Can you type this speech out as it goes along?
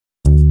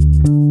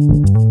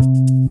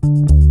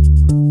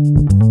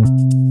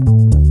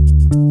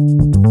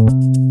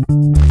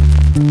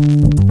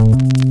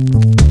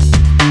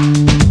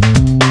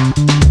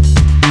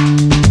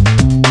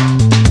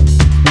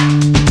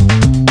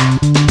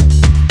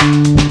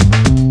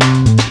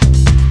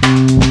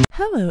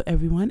Hello,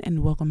 everyone,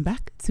 and welcome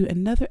back to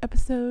another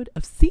episode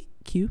of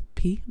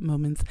CQP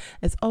Moments.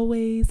 As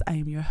always, I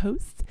am your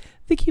host,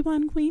 the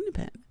Q1 Queen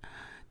Pen.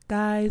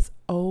 Guys,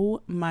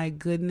 oh my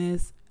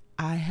goodness,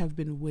 I have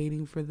been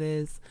waiting for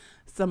this.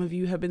 Some of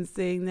you have been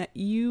saying that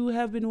you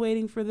have been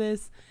waiting for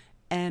this,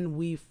 and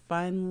we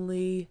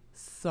finally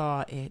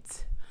saw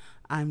it.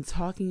 I'm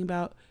talking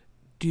about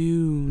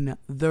Dune,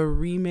 the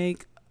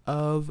remake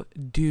of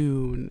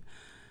Dune.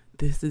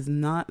 This is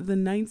not the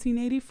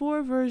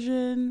 1984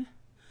 version.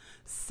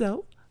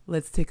 So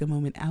let's take a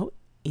moment out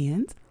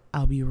and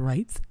I'll be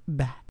right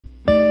back.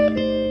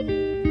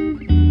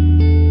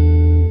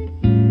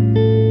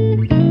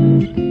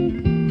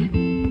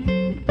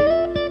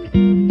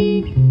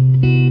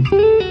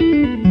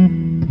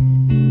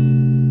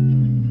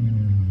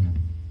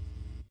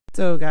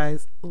 So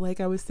guys, like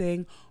I was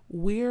saying,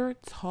 we're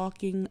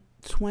talking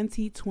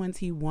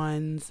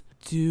 2021's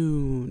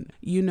Dune,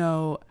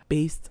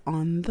 based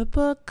on the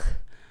book,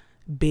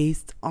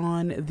 based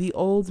on the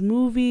old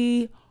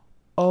movie.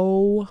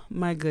 Oh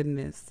my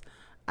goodness.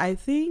 I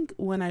think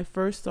when I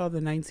first saw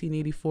the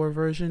 1984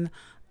 version,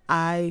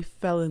 I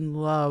fell in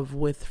love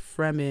with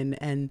Fremen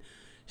and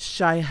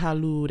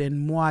Shai-Hulud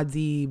and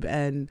Muad'Dib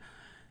and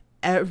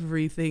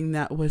everything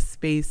that was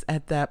space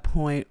at that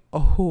point.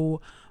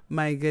 Oh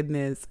my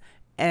goodness.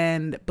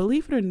 And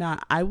believe it or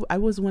not, I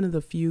was one of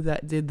the few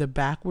that did the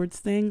backwards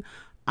thing.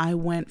 I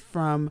went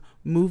from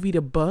movie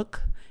to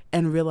book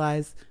and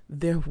realized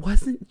there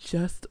wasn't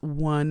just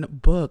one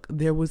book.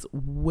 There was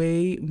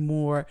way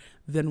more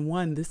than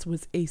one. This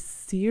was a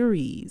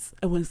series.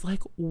 It was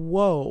like,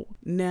 whoa.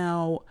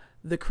 Now,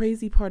 the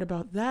crazy part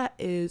about that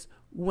is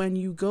when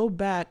you go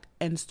back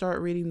and start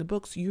reading the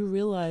books, you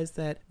realize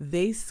that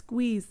they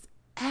squeezed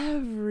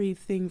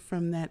everything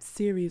from that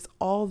series,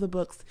 all the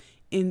books,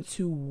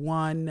 into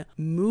one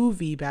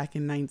movie back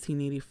in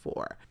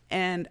 1984.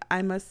 And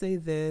I must say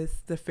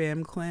this, the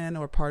fam clan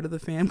or part of the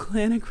fam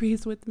clan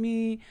agrees with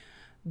me.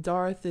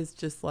 Darth is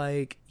just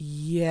like,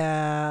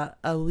 yeah,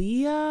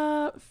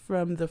 Aaliyah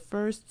from the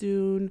first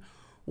Dune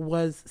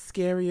was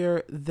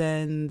scarier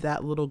than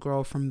that little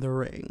girl from The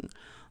Ring.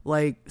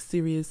 Like,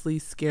 seriously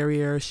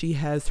scarier. She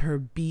has her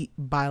beat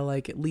by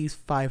like at least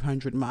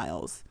 500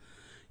 miles.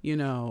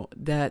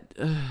 That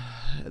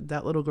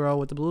little girl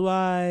with the blue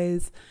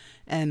eyes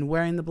and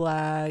wearing the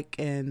black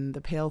and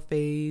the pale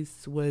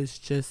face was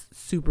just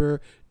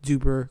super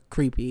duper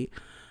creepy,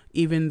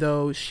 even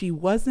though she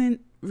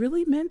wasn't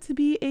really meant to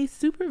be a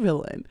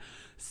supervillain.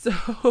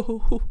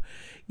 So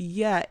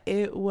yeah,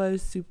 it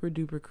was super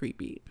duper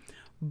creepy.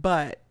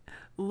 But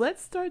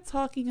let's start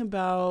talking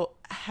about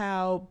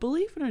how,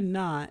 believe it or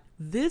not,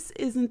 this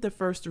isn't the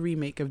first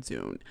remake of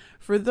Dune.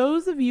 For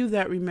those of you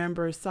that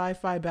remember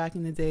sci-fi back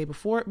in the day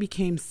before it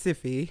became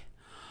sci-fi,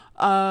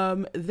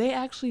 they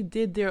actually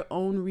did their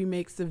own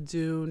remakes of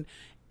Dune,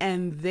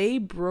 and they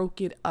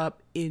broke it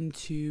up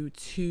into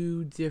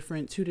two to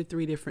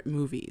three different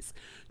movies,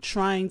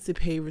 trying to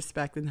pay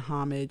respect and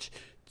homage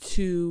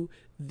to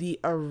the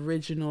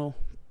original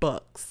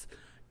books.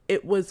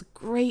 It was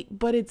great,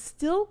 but it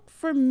still,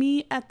 for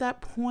me at that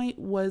point,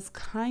 was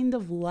kind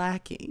of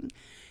lacking.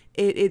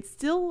 It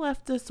still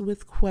left us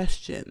with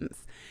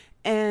questions.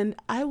 And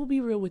I will be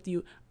real with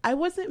you, I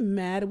wasn't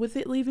mad with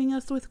it leaving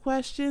us with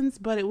questions,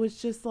 but it was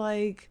just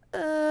like,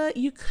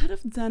 you could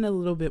have done a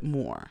little bit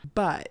more.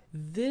 But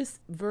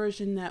this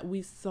version that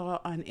we saw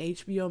on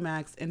HBO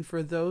Max, and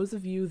for those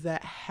of you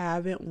that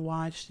haven't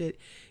watched it,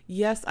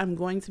 yes, I'm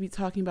going to be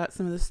talking about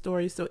some of the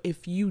stories. So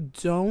if you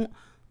don't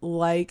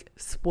like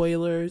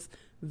spoilers,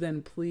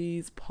 then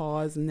please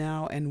pause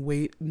now and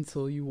wait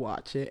until you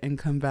watch it and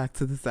come back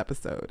to this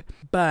episode.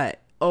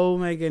 But oh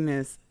my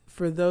goodness,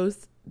 for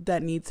those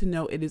that need to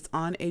know, it is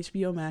on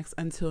HBO Max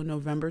until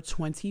November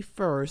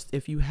 21st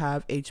if you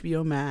have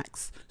HBO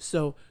Max.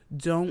 So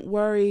don't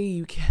worry,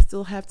 you can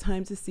still have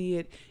time to see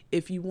it.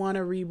 If you want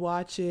to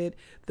rewatch it,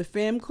 the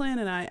fam clan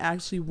and I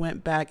actually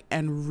went back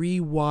and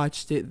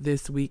rewatched it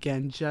this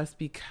weekend just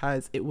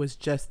because it was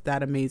just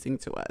that amazing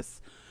to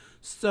us.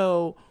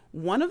 So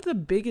one of the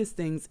biggest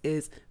things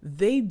is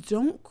they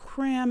don't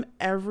cram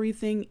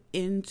everything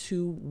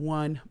into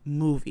one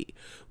movie.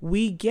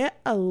 We get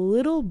a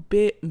little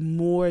bit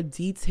more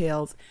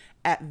details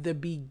at the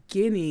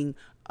beginning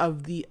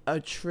of the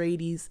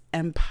Atreides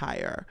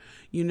empire,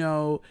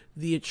 the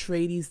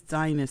Atreides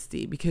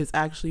dynasty, because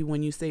actually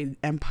when you say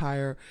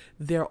empire,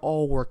 they're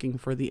all working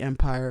for the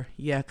empire.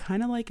 Yeah,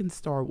 kind of like in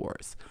Star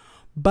Wars.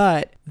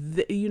 But,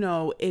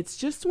 it's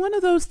just one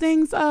of those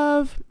things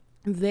of,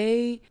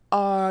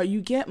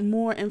 you get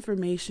more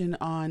information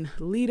on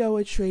Leto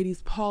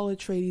Atreides, Paul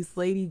Atreides,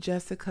 Lady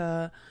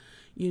Jessica.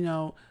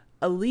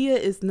 Aaliyah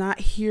is not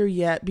here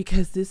yet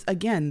because this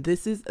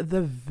is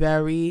the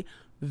very,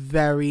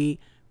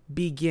 very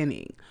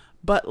beginning.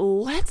 But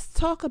let's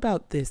talk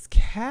about this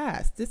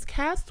cast. This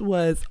cast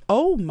was,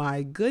 oh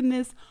my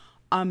goodness,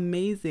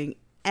 amazing.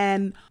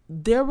 And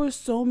there were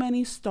so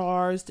many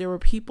stars. There were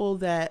people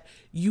that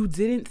you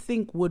didn't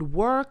think would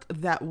work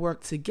that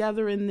worked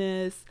together in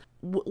this.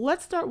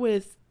 Let's start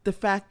with the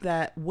fact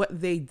that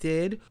what they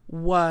did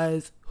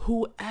was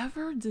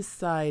whoever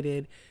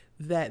decided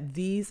that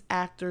these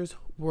actors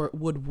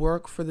would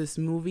work for this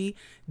movie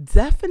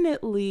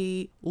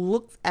definitely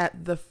looked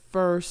at the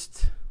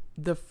first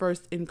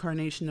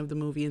incarnation of the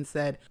movie and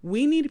said,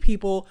 we need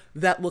people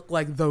that look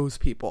like those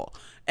people.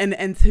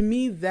 And to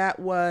me, that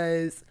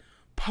was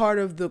part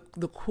of the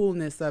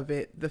coolness of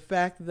it. The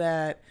fact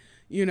that,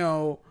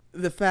 Leto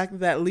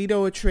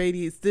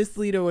Atreides,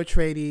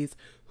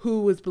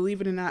 who was,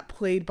 believe it or not,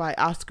 played by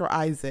Oscar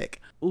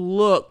Isaac,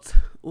 looked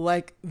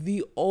like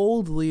the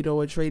old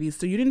Leto Atreides.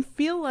 So you didn't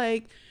feel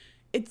like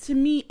it, to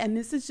me, and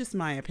this is just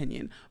my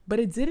opinion, but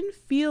it didn't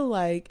feel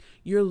like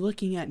you're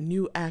looking at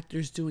new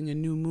actors doing a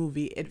new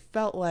movie. It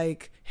felt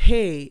like,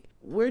 hey,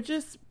 we're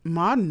just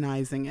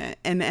modernizing it.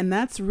 And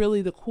that's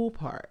really the cool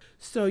part.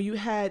 So you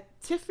had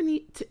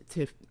Timothy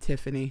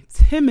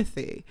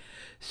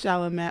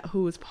Chalamet,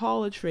 who was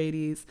Paul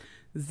Atreides,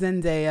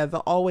 Zendaya, the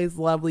always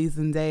lovely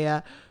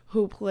Zendaya,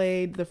 who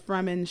played the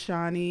Fremen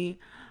Shani,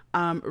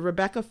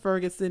 Rebecca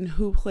Ferguson,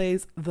 who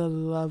plays the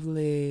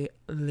lovely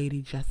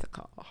Lady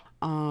Jessica,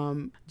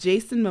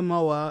 Jason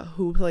Momoa,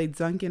 who played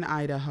Duncan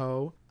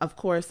Idaho. Of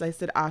course, I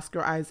said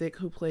Oscar Isaac,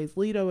 who plays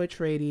Leto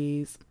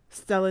Atreides,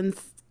 Stellan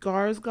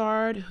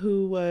Skarsgård,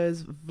 who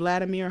was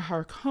Vladimir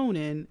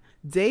Harkonnen,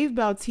 Dave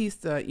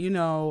Bautista,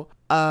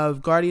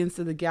 of Guardians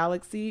of the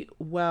Galaxy.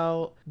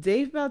 Well,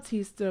 Dave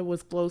Bautista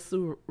was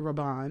Glossu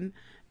Raban,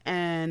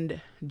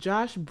 and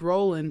Josh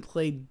Brolin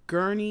played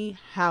Gurney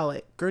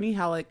Halleck. Gurney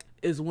Halleck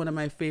is one of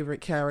my favorite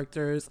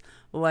characters.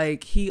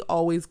 Like, he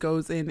always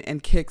goes in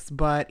and kicks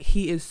butt.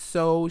 He is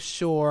so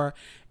sure,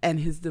 and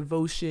his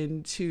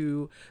devotion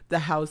to the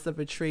House of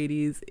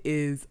Atreides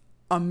is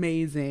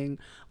amazing.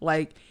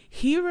 Like,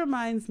 he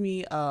reminds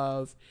me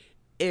of,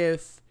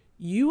 if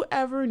you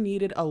ever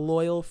needed a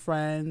loyal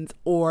friend,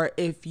 or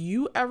if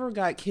you ever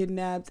got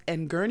kidnapped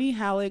and Gurney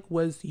Halleck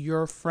was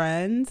your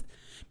friend,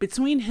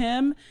 between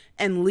him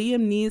and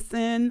Liam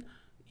Neeson,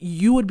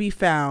 you would be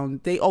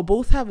found. They all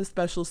both have a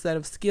special set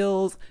of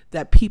skills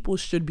that people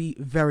should be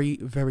very,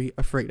 very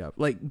afraid of.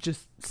 Like,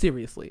 just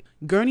seriously.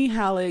 Gurney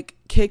Halleck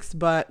kicks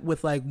butt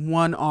with like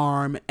one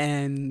arm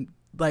and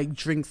like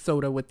drinks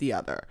soda with the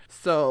other.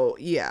 So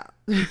yeah.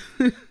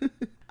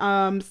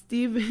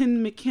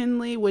 Stephen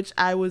McKinley, which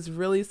I was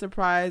really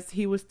surprised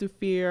he was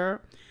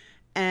Thufir,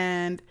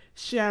 and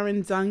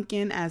Sharon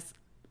Duncan as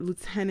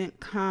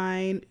Lieutenant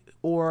Kine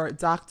or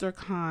Dr.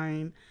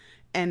 Kine,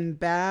 and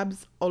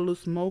Babs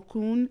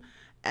Olusmokun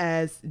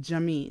as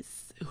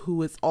Jamis,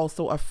 who is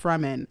also a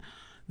Fremen.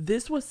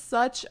 This was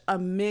such a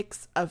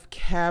mix of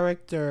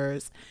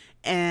characters,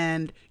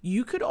 and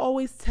you could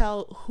always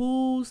tell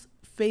whose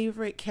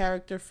favorite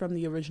character from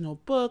the original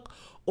book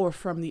or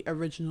from the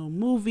original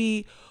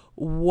movie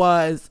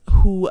was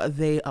who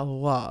they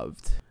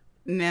loved.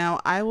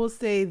 Now, I will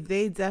say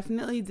they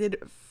definitely did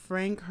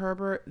Frank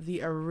Herbert,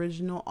 the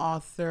original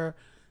author,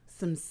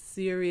 some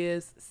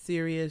serious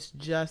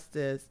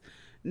justice.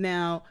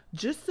 Now,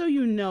 just so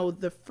you know,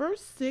 the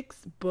first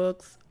 6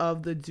 books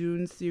of the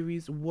Dune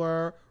series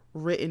were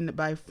written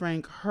by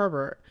Frank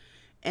Herbert.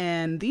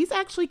 And these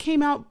actually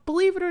came out,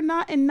 believe it or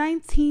not, in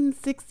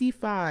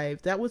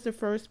 1965. That was the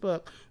first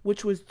book,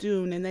 which was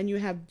Dune. And then you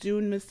have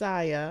Dune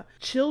Messiah,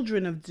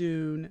 Children of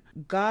Dune,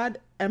 God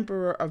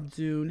Emperor of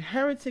Dune,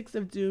 Heretics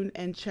of Dune,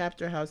 and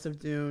Chapter House of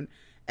Dune.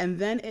 And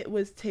then it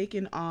was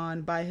taken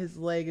on by his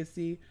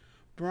legacy,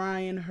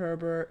 Brian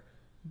Herbert.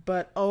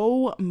 But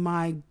oh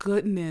my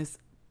goodness,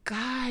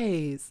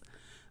 guys,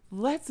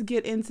 let's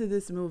get into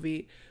this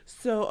movie.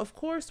 So, of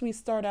course, we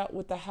start out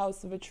with the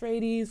House of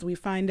Atreides. We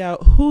find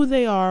out who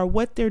they are,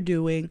 what they're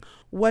doing,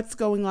 what's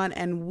going on,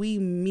 and we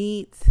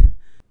meet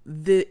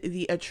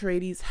the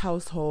Atreides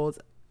household.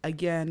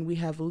 Again, we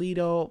have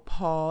Leto,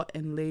 Paul,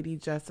 and Lady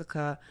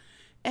Jessica,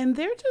 and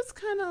they're just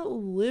kind of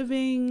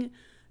living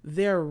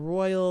their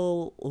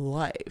royal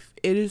life.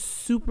 It is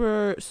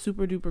super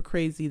duper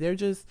crazy. They're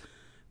just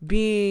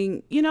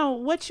being,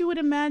 what you would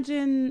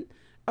imagine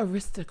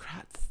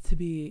aristocrats to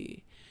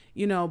be.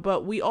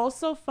 But we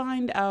also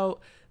find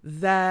out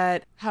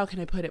that, how can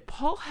I put it?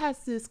 Paul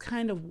has this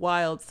kind of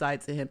wild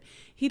side to him.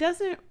 He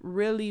doesn't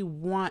really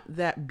want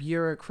that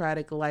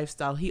bureaucratic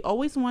lifestyle. He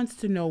always wants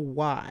to know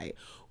why.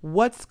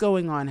 What's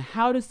going on?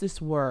 How does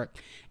this work?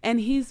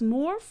 And he's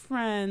more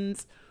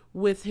friends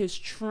with his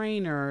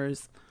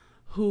trainers,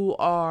 who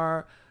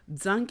are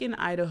Duncan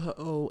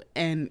Idaho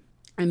and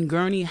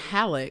Gurney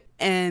Halleck.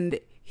 And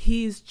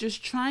he's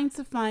just trying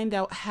to find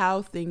out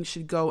how things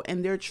should go.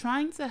 And they're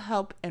trying to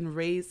help and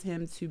raise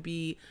him to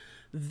be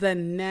the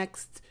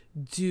next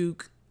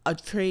Duke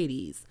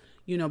Atreides,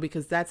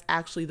 because that's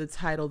actually the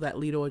title that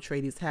Leto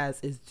Atreides has,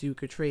 is Duke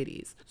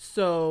Atreides.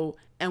 So,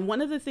 and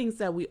one of the things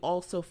that we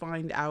also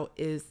find out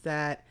is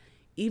that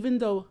even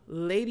though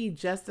Lady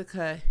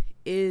Jessica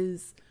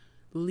is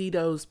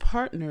Leto's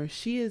partner,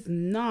 she is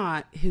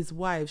not his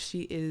wife.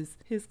 She is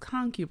his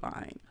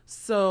concubine.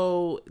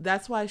 So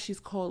that's why she's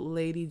called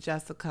Lady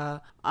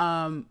Jessica.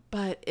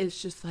 But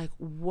it's just like,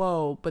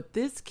 whoa. But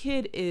this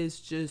kid is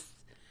just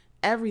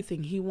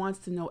everything. He wants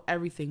to know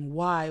everything.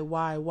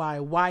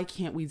 Why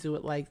can't we do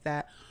it like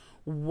that?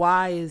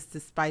 Why is the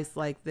spice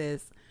like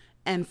this?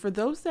 And for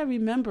those that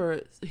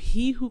remember,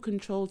 he who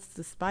controls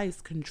the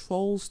spice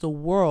controls the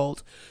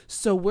world.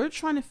 So we're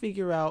trying to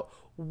figure out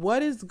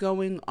what is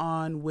going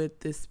on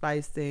with this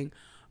spice thing.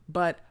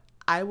 But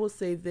I will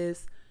say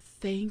this.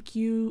 Thank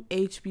you,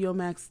 HBO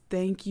Max.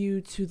 Thank you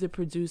to the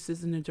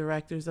producers and the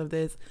directors of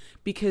this,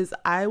 because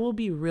I will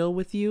be real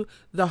with you.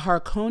 The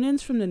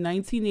Harkonnens from the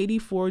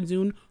 1984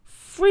 Dune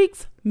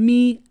freaks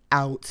me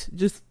out.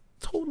 Just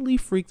totally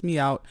freaked me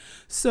out.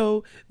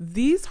 So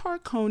these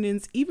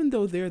Harkonnens, even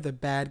though they're the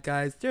bad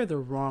guys, they're the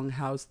wrong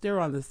house, they're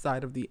on the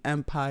side of the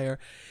Empire,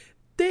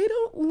 they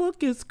don't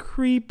look as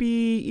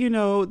creepy,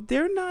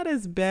 they're not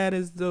as bad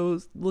as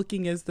those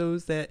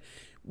that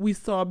we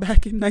saw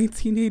back in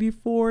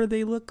 1984.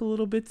 They look a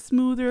little bit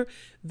smoother.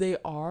 They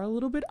are a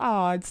little bit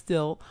odd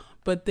still,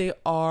 but they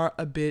are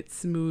a bit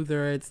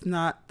smoother. It's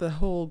not the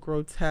whole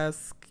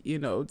grotesque,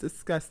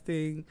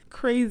 disgusting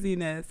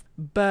craziness.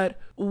 But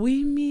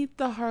we meet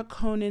the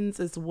Harkonnens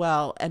as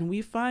well, and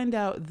we find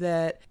out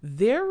that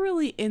they're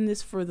really in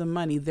this for the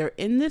money. They're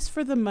in this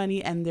for the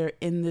money, and they're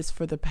in this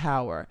for the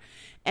power.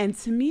 And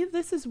to me,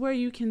 this is where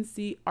you can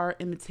see art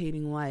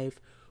imitating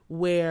life,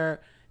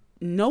 where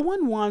no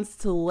one wants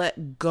to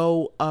let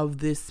go of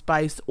this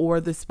spice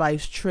or the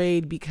spice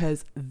trade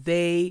because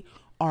they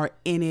are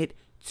in it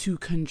to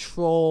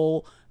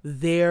control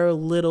their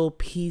little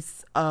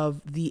piece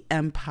of the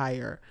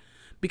empire.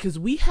 Because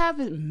we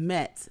haven't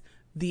met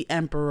the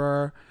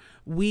emperor.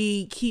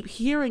 We keep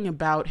hearing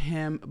about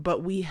him,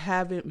 but we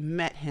haven't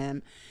met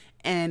him.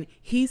 And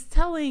he's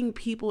telling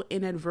people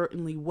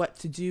inadvertently what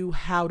to do,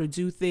 how to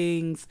do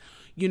things,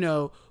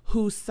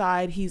 whose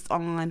side he's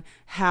on,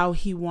 how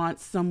he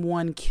wants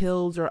someone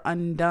killed or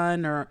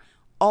undone, or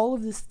all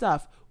of this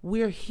stuff.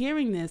 We're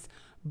hearing this,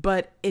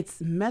 but it's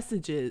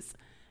messages.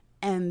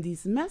 And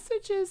these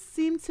messages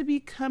seem to be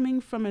coming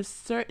from a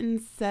certain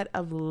set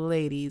of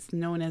ladies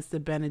known as the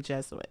Bene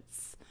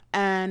Gesserits.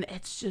 And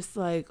it's just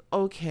like,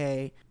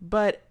 okay,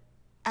 but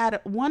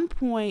at one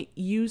point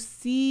you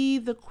see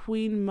the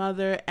Queen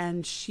Mother,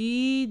 and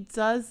she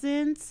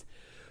doesn't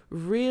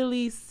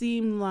really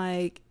seem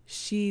like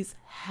she's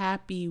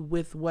happy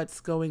with what's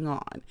going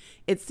on.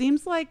 It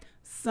seems like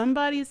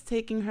somebody's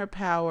taking her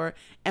power.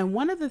 And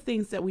one of the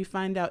things that we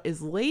find out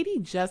is Lady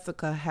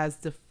Jessica has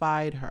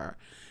defied her,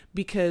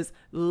 because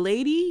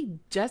Lady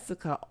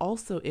Jessica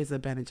also is a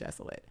Bene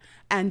Gesserit,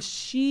 and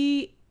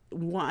she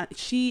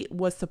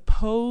was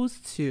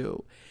supposed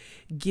to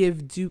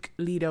give Duke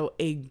Leto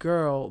a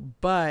girl,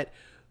 but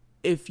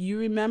if you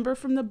remember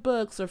from the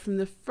books or from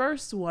the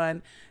first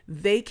one,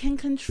 they can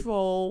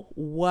control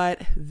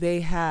what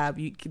they have.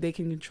 They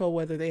can control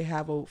whether they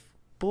have a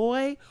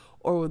boy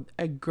or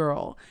a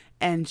girl.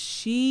 And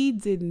she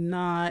did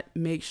not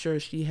make sure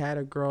she had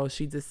a girl.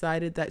 She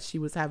decided that she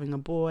was having a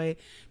boy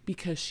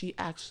because she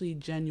actually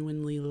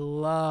genuinely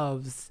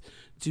loves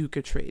Duke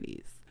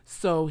Atreides.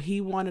 So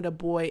he wanted a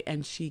boy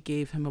and she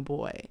gave him a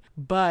boy.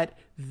 But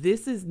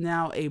this is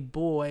now a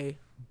boy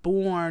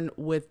born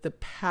with the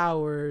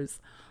powers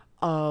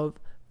of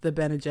the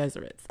Bene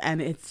Gesserits.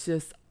 And it's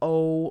just,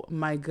 oh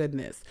my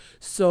goodness.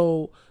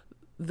 So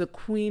the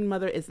Queen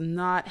Mother is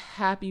not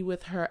happy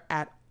with her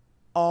at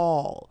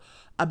all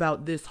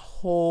about this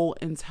whole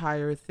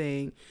entire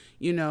thing.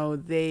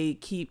 They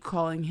keep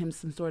calling him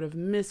some sort of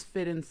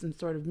misfit and some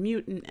sort of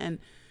mutant, and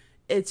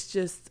it's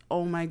just,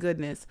 oh my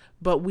goodness.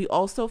 But we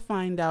also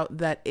find out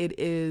that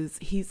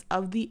he's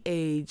of the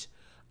age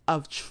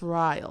of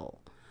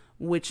trial,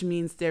 which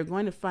means they're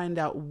going to find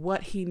out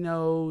what he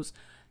knows,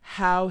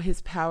 how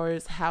his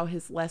powers, how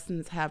his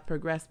lessons have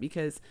progressed,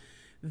 because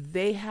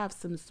they have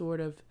some sort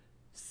of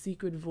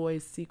secret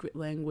voice, secret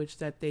language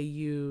that they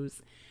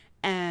use.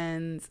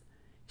 And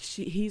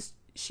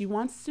she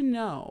wants to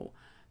know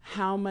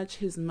how much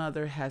his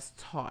mother has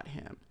taught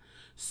him.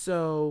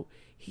 So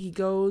he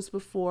goes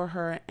before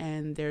her,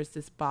 and there's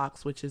this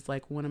box, which is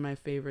like one of my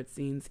favorite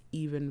scenes,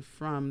 even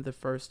from the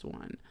first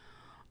one,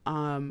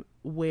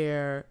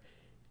 where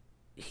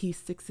he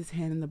sticks his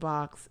hand in the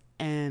box,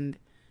 and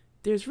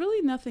there's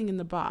really nothing in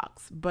the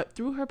box, but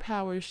through her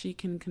powers, she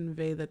can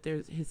convey that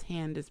his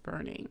hand is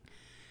burning.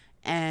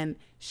 And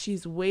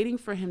she's waiting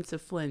for him to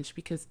flinch,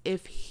 because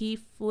if he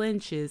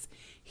flinches,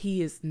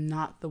 he is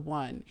not the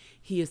one.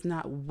 He is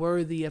not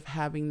worthy of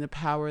having the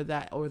power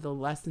or the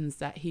lessons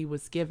that he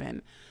was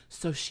given.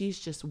 So she's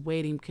just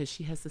waiting, because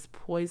she has this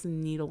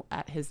poison needle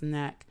at his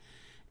neck,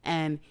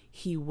 and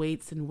he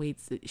waits and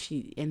waits.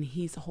 And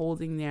he's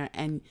holding there.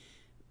 And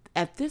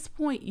at this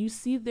point, you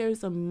see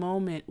there's a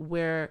moment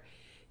where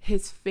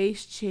his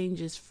face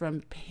changes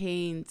from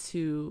pain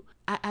to,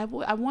 I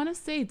want to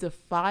say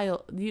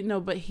defile,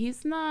 but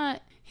he's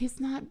not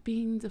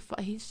being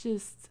defiant. He's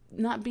just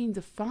not being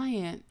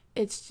defiant.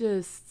 It's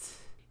just,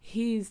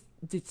 he's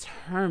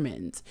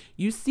determined.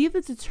 You see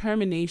the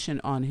determination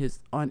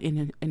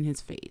in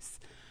his face.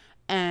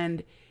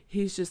 And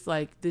he's just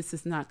like, this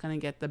is not going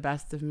to get the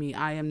best of me.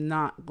 I am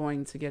not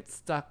going to get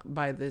stuck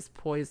by this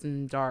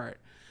poison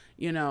dart,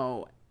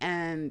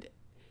 and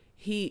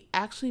he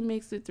actually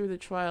makes it through the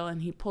trial,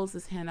 and he pulls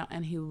his hand out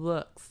and he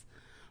looks,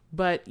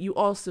 But you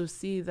also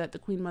see that the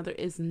Queen Mother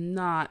is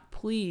not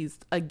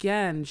pleased.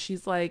 Again,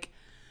 she's like,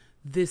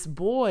 this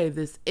boy,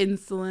 this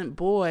insolent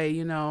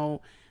boy,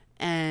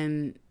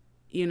 and,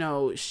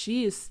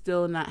 she is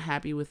still not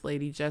happy with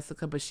Lady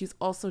Jessica, but she's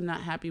also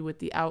not happy with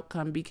the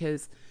outcome,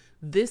 because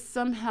this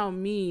somehow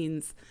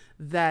means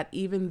that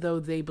even though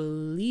they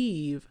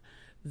believe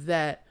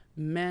that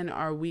men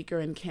are weaker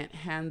and can't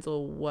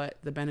handle what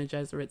the Bene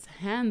Gesserits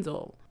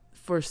handle,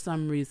 for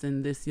some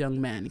reason this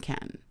young man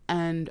can.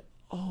 And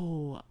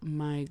oh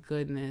my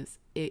goodness,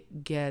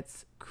 it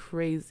gets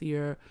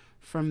crazier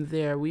from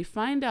there. We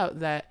find out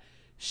that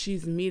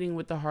she's meeting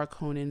with the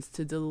Harkonnens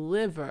to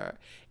deliver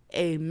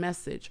a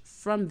message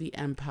from the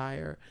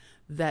Empire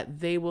that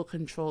they will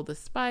control the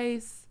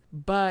spice,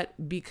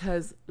 but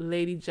because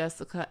Lady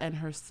Jessica and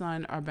her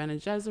son are Bene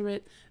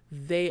Gesserit,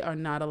 they are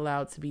not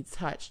allowed to be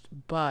touched.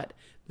 But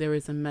there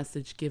is a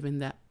message given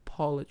that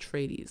Paul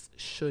Atreides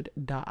should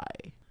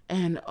die.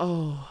 And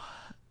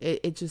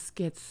it just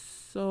gets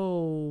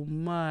so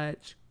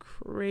much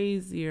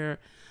crazier.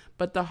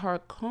 But the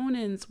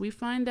Harkonnens, we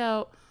find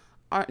out,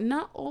 are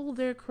not all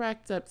they're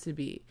cracked up to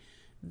be.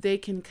 They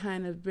can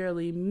kind of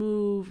barely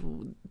move.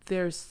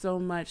 There's so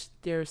much,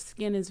 their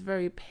skin is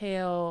very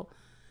pale,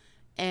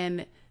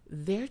 and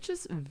they're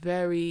just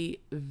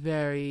very,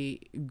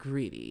 very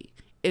greedy.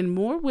 In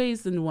more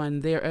ways than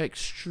one, they're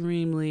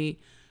extremely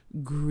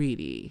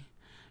greedy.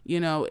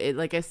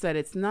 Like I said,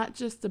 it's not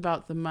just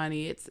about the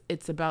money.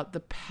 It's about the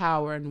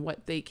power and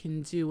what they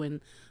can do, and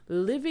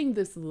living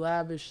this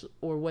lavish,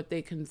 or what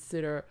they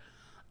consider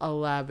a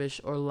lavish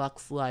or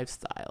luxe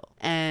lifestyle.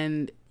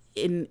 And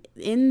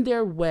in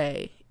their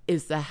way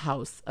is the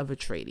House of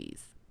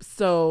Atreides.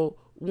 So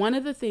one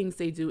of the things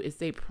they do is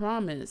they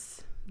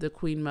promise the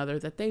Queen Mother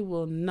that they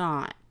will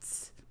not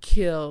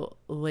kill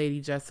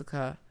Lady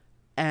Jessica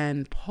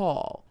and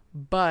Paul,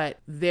 but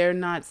they're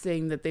not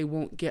saying that they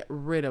won't get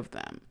rid of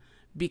them,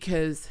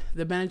 because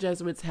the Bene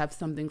Gesserits have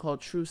something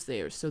called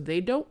truthsayers. So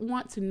they don't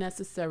want to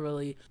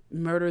necessarily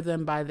murder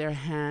them by their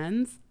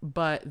hands,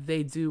 but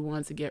they do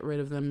want to get rid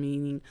of them,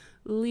 meaning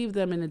leave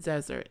them in the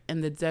desert.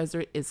 And the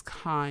desert is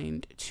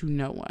kind to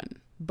no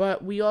one.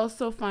 But we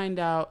also find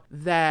out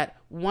that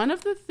one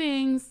of the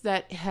things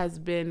that has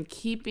been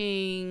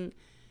keeping,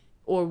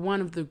 or one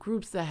of the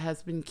groups that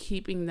has been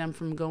keeping them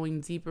from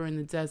going deeper in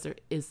the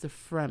desert, is the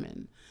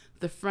Fremen.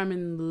 The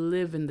Fremen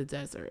live in the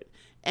desert,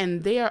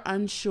 and they are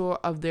unsure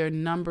of their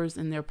numbers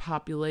and their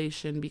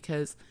population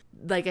because,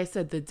 like I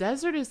said, the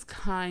desert is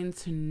kind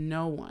to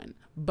no one.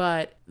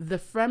 But the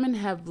Fremen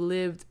have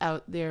lived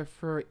out there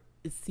for,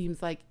 it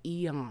seems like,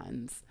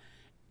 eons,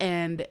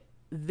 and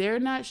they're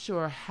not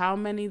sure how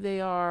many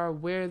they are,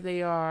 where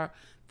they are.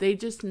 They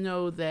just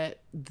know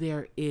that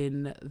they're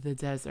in the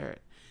desert.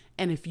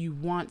 And if you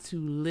want to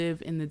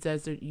live in the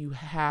desert, you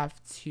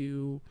have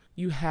to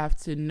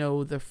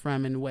know the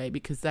Fremen way,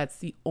 because that's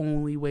the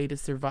only way to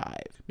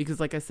survive. Because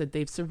like I said,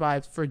 they've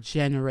survived for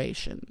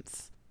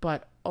generations.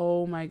 But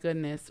oh my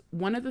goodness,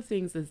 one of the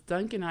things is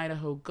Duncan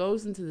Idaho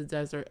goes into the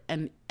desert,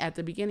 and at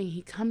the beginning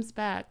he comes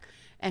back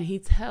and he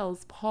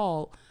tells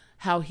Paul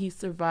how he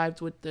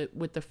survived with the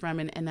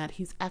Fremen, and that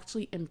he's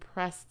actually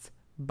impressed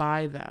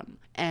by them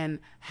and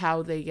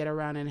how they get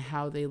around and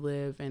how they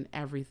live and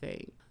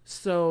everything.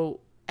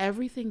 So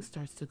everything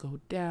starts to go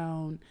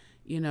down.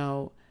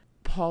 Leto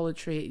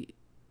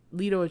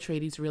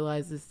Atreides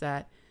realizes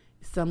that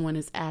someone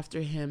is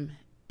after him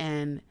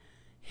and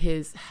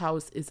his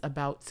house is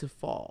about to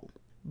fall.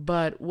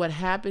 But what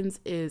happens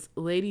is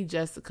Lady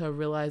Jessica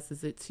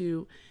realizes it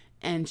too,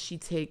 and she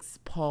takes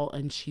Paul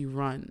and she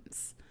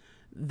runs.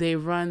 They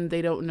run,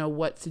 they don't know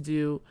what to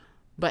do,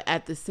 but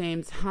at the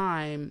same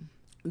time,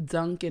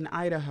 Duncan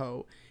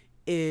Idaho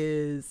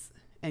is,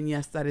 and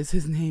yes, that is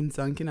his name,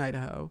 Duncan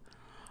Idaho,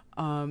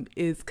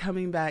 is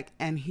coming back,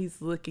 and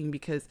he's looking,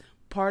 because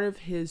part of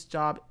his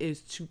job is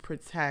to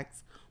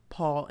protect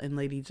Paul and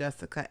Lady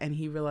Jessica, and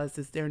he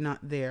realizes they're not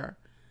there,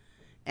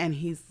 and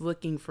he's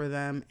looking for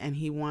them, and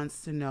he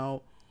wants to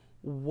know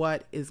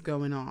what is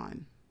going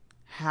on.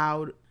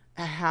 How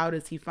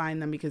does he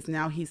find them? Because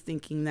now he's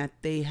thinking that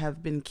they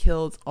have been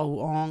killed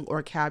along,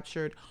 or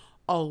captured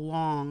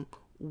along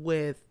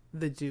with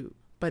the Duke,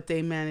 but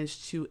they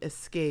managed to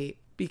escape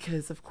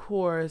because, of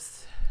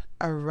course,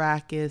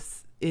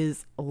 Arrakis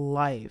is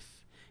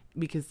life,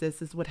 because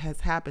this is what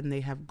has happened.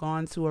 They have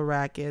gone to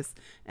Arrakis,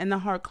 and the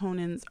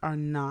Harkonnens are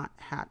not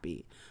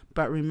happy.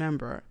 But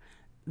remember,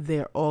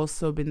 they're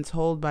also been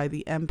told by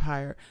the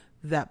Empire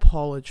that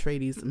Paul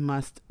Atreides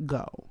must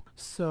go.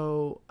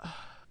 So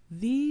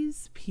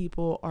these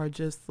people are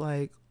just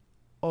like,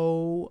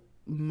 oh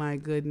my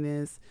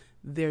goodness,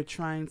 they're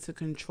trying to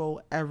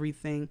control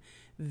everything.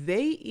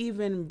 They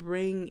even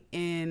bring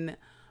in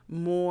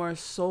more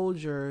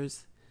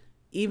soldiers,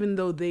 even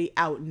though they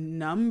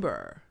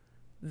outnumber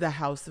the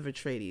House of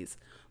Atreides.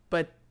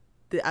 But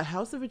the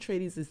House of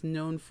Atreides is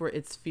known for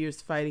its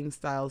fierce fighting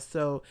style.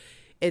 So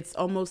it's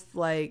almost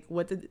like,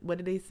 what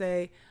did they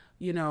say?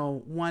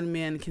 One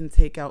man can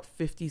take out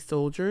 50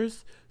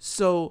 soldiers.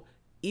 So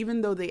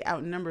even though they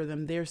outnumber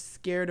them, they're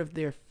scared of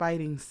their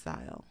fighting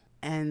style.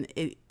 and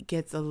it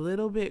gets a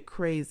little bit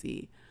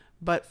crazy.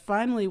 But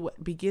finally,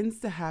 what begins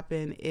to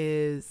happen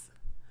is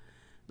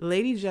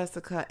Lady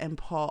Jessica and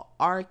Paul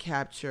are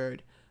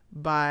captured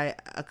by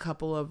a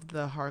couple of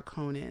the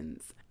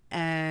Harkonnens,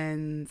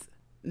 and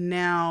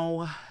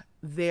now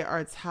they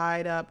are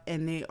tied up,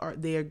 and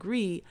they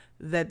agree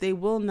that they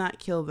will not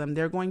kill them.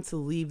 They're going to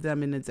leave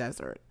them in the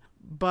desert.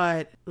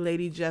 But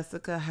Lady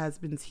Jessica has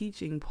been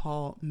teaching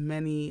Paul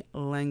many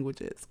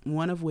languages,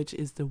 one of which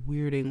is the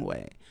Weirding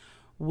Way,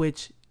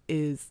 which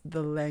is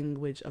the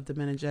language of the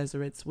Bene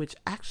Gesserits, which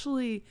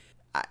actually,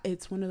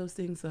 it's one of those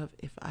things of,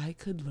 if I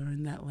could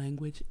learn that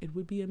language, it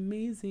would be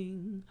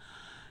amazing.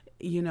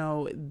 You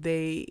know,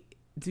 they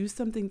do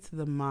something to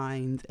the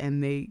mind,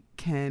 and they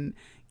can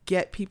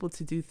get people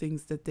to do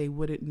things that they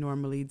wouldn't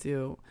normally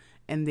do.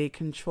 And they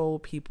control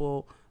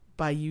people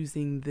by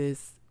using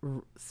this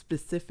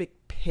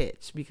specific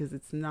pitch, because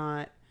it's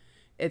not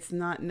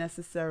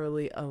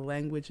necessarily a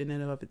language in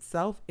and of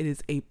itself. It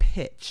is a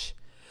pitch.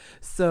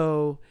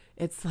 So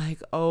it's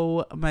like,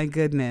 oh my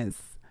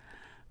goodness.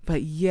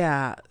 But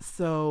yeah,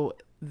 so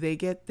they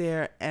get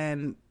there,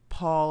 and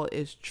Paul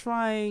is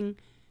trying.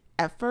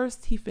 At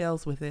first he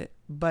fails with it,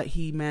 but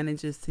he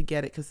manages to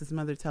get it because his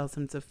mother tells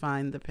him to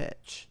find the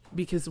pitch.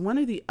 Because one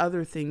of the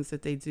other things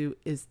that they do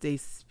is they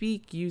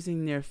speak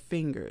using their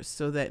fingers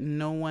so that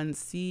no one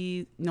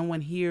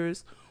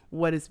hears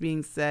what is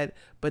being said,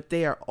 but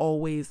they are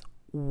always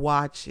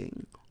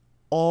watching.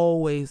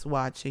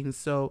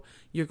 So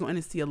you're going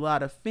to see a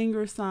lot of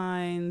finger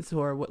signs,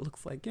 or what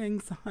looks like gang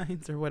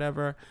signs or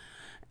whatever.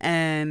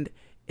 And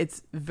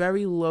it's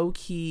very low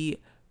key,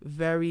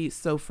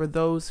 so for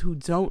those who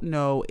don't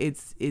know,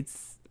 it's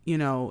you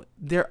know,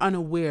 they're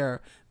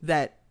unaware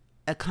that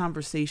a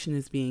conversation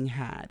is being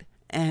had.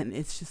 And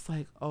it's just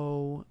like,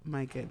 oh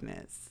my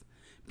goodness.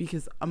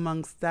 Because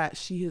amongst that,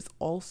 she has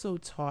also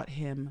taught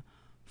him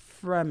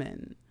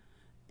Fremen.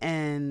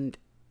 And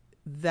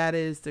that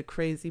is the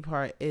crazy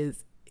part,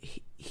 is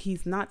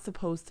he's not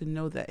supposed to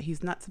know that.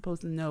 He's not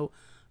supposed to know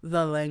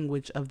the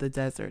language of the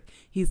desert.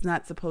 He's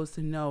not supposed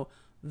to know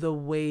the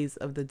ways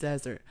of the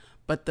desert.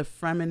 But the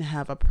Fremen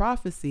have a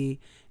prophecy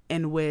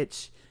in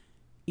which,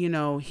 you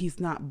know, he's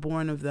not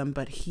born of them,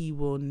 but he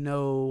will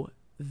know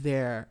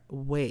their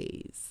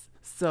ways.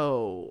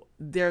 So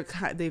they've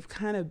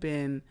kind of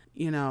been,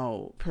 you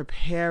know,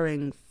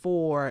 preparing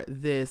for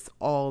this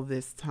all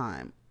this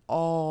time.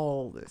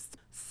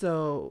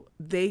 So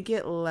they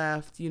get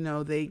left, you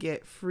know, they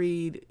get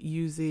freed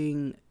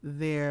using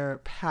their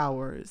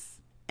powers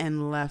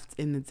and left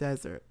in the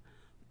desert,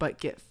 but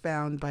get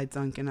found by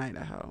Duncan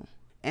Idaho.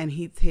 And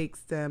he takes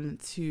them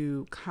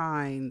to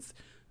Kynes,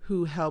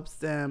 who helps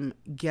them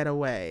get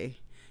away.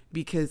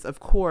 Because,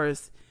 of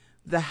course,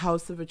 the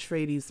House of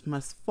Atreides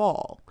must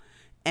fall.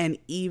 And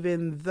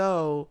even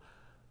though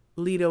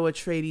Leto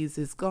Atreides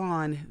is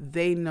gone,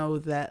 they know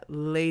that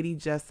Lady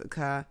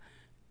Jessica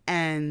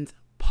and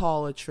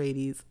Paul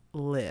Atreides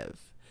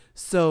live.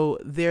 So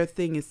their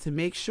thing is to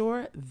make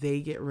sure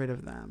they get rid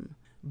of them.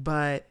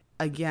 But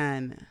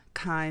again,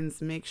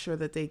 Kynes make sure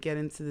that they get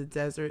into the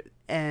desert,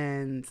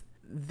 and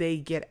they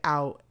get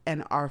out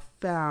and are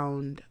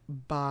found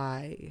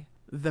by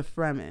the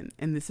Fremen.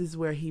 And this is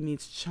where he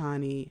meets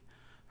Chani,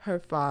 her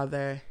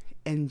father,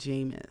 and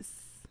Jamis.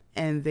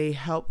 And they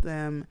help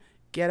them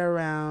get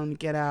around,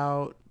 get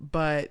out.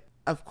 But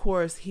of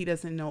course, he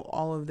doesn't know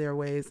all of their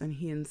ways, and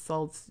he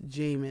insults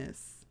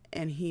Jamis.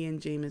 And he and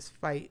Jamis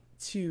fight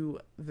to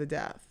the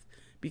death.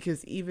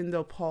 Because even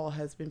though Paul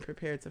has been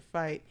prepared to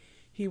fight,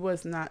 he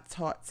was not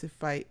taught to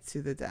fight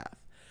to the death.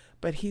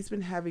 But he's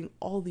been having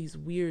all these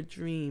weird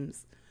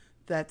dreams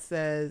that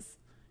says,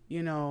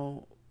 you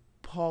know,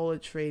 Paul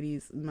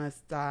Atreides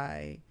must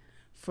die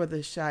for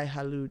the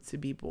Shai-Hulud to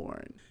be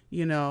born,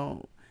 you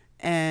know,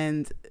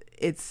 and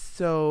it's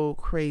so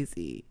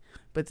crazy.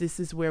 But this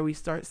is where we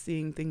start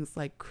seeing things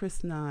like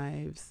Chris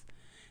Knives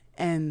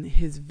and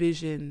his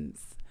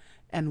visions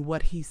and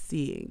what he's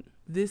seeing.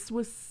 This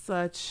was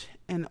such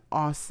an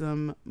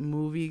awesome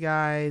movie,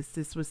 guys.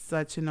 This was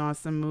such an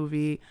awesome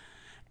movie.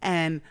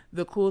 And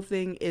the cool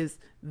thing is,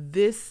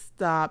 this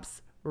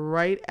stops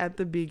right at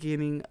the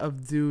beginning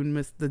of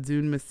the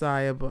Dune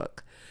Messiah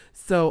book.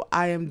 So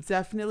I am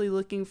definitely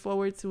looking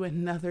forward to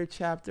another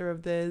chapter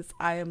of this.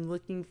 I am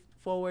looking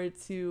forward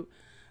to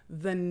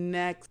the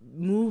next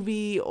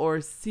movie or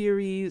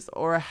series,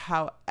 or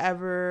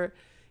however,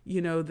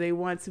 you know, they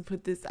want to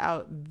put this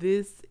out.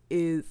 This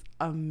is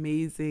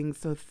amazing.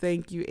 So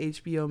thank you,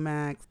 HBO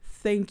Max.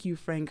 Thank you,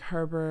 Frank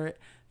Herbert.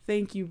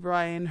 Thank you,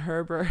 Brian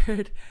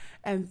Herbert.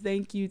 And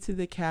thank you to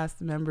the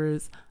cast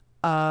members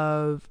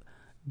of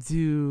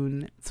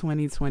Dune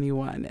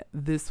 2021.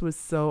 This was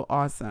so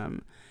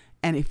awesome.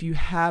 And if you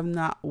have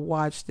not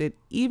watched it,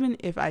 even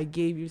if I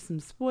gave you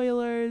some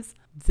spoilers,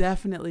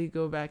 definitely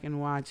go back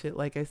and watch it.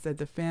 Like I said,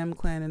 the Fam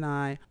Clan and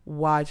I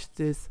watched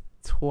this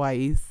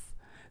twice.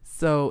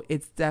 So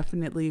it's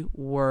definitely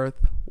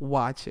worth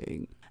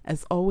watching.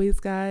 As always,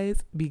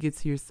 guys, be good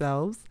to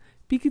yourselves,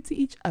 be good to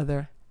each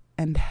other,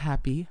 and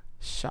happy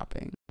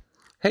shopping.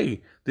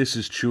 Hey, this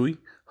is Chewy,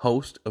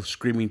 host of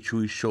Screaming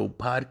Chewy Show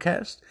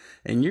podcast,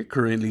 and you're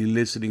currently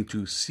listening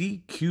to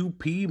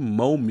CQP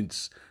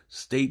Moments.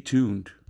 Stay tuned.